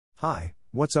Hi,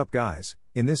 what's up guys?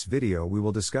 In this video we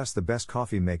will discuss the best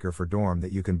coffee maker for dorm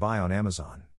that you can buy on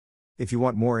Amazon. If you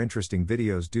want more interesting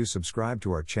videos, do subscribe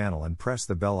to our channel and press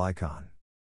the bell icon.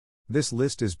 This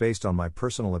list is based on my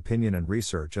personal opinion and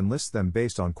research and lists them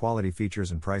based on quality,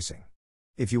 features and pricing.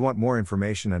 If you want more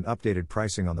information and updated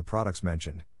pricing on the products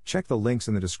mentioned, check the links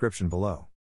in the description below.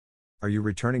 Are you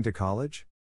returning to college?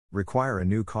 Require a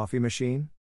new coffee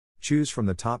machine? Choose from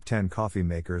the top 10 coffee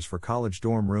makers for college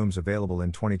dorm rooms available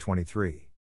in 2023.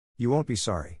 You won't be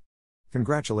sorry.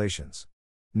 Congratulations!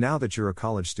 Now that you're a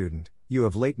college student, you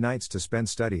have late nights to spend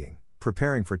studying,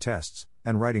 preparing for tests,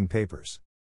 and writing papers.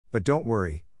 But don't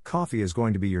worry, coffee is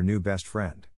going to be your new best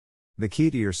friend. The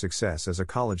key to your success as a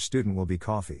college student will be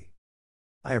coffee.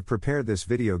 I have prepared this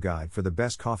video guide for the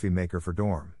best coffee maker for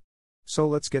dorm. So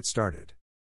let's get started.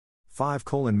 5.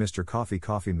 Mr.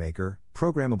 Coffee Maker,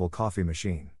 Programmable Coffee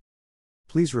Machine.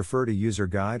 Please refer to user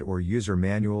guide or user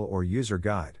manual or user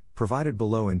guide, provided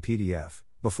below in PDF,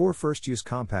 before first use.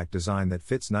 Compact design that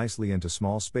fits nicely into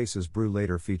small spaces. Brew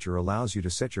later feature allows you to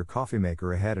set your coffee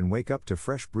maker ahead and wake up to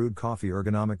fresh brewed coffee.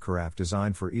 Ergonomic carafe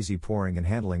designed for easy pouring and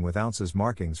handling with ounces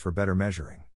markings for better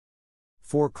measuring.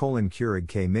 4. Keurig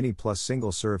K Mini Plus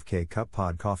Single Serve K Cup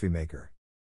Pod Coffee Maker.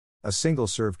 A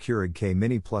single-serve Keurig K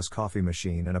Mini Plus coffee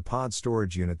machine and a pod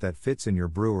storage unit that fits in your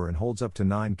brewer and holds up to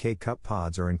 9 K-cup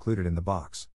pods are included in the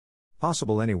box.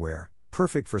 Possible anywhere,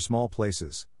 perfect for small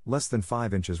places, less than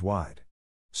 5 inches wide.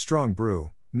 Strong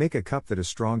brew, make a cup that is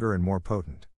stronger and more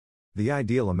potent. The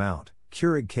ideal amount,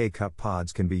 Keurig K-cup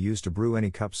pods can be used to brew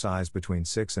any cup size between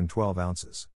 6 and 12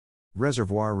 ounces.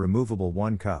 Reservoir removable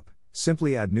 1 cup,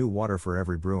 simply add new water for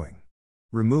every brewing.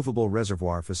 Removable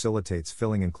reservoir facilitates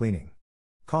filling and cleaning.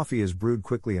 Coffee is brewed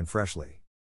quickly and freshly.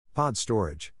 Pod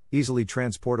storage, easily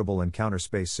transportable and counter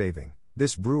space saving.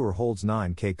 This brewer holds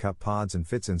 9 K-cup pods and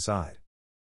fits inside.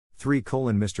 3.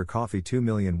 Mr. Coffee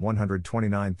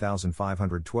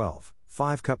 2,129,512,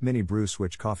 5-cup mini brew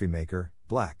switch coffee maker,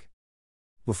 black.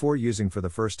 Before using for the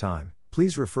first time,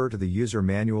 please refer to the user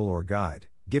manual or guide,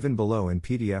 given below in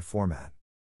PDF format.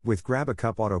 With Grab a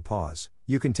Cup Auto Pause,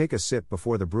 you can take a sip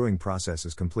before the brewing process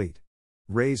is complete.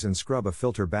 Raise and scrub a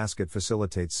filter basket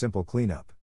facilitates simple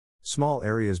cleanup. Small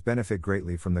areas benefit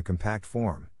greatly from the compact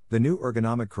form. The new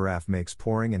ergonomic carafe makes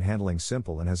pouring and handling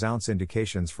simple and has ounce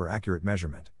indications for accurate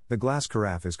measurement. The glass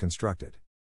carafe is constructed.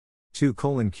 2.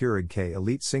 Keurig K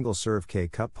Elite Single Serve K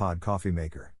Cup Pod Coffee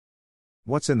Maker.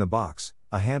 What's in the box?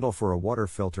 A handle for a water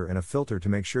filter and a filter to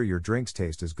make sure your drinks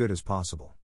taste as good as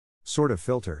possible. Sort of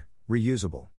filter,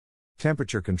 reusable.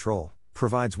 Temperature control.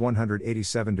 Provides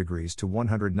 187 degrees to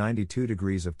 192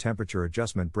 degrees of temperature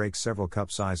adjustment. Breaks several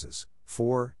cup sizes,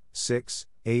 4, 6,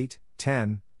 8,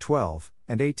 10, 12,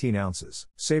 and 18 ounces.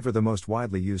 Savor the most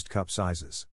widely used cup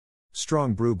sizes.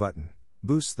 Strong brew button,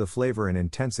 boosts the flavor and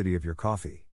intensity of your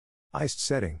coffee. Iced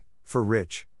setting, for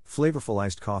rich, flavorful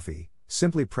iced coffee,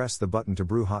 simply press the button to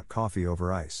brew hot coffee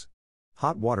over ice.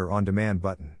 Hot water on demand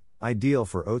button, ideal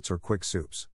for oats or quick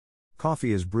soups.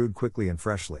 Coffee is brewed quickly and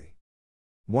freshly.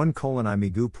 1.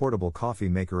 Imigu Portable Coffee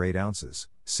Maker 8 ounces,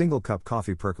 Single Cup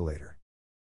Coffee Percolator.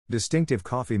 Distinctive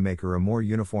coffee maker. A more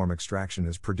uniform extraction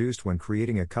is produced when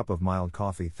creating a cup of mild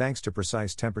coffee thanks to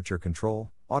precise temperature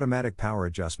control, automatic power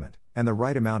adjustment, and the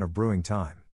right amount of brewing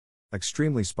time.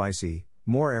 Extremely spicy,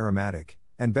 more aromatic,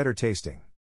 and better tasting.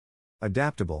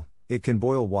 Adaptable, it can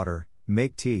boil water,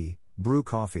 make tea, brew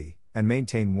coffee, and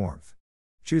maintain warmth.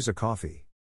 Choose a coffee.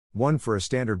 1 for a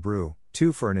standard brew,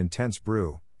 2 for an intense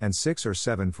brew, and 6 or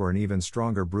 7 for an even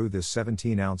stronger brew. This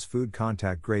 17-ounce food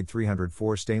contact grade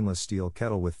 304 stainless steel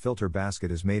kettle with filter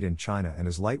basket is made in China and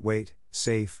is lightweight,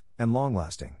 safe, and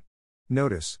long-lasting.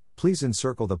 Notice, please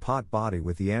encircle the pot body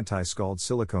with the anti-scald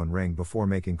silicone ring before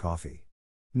making coffee.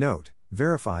 Note,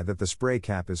 verify that the spray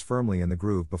cap is firmly in the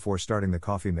groove before starting the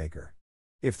coffee maker.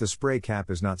 If the spray cap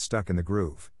is not stuck in the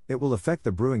groove, it will affect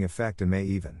the brewing effect and may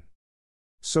even.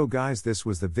 So guys, this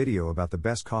was the video about the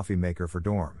best coffee maker for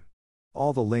dorm.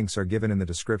 All the links are given in the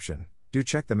description, do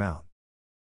check them out.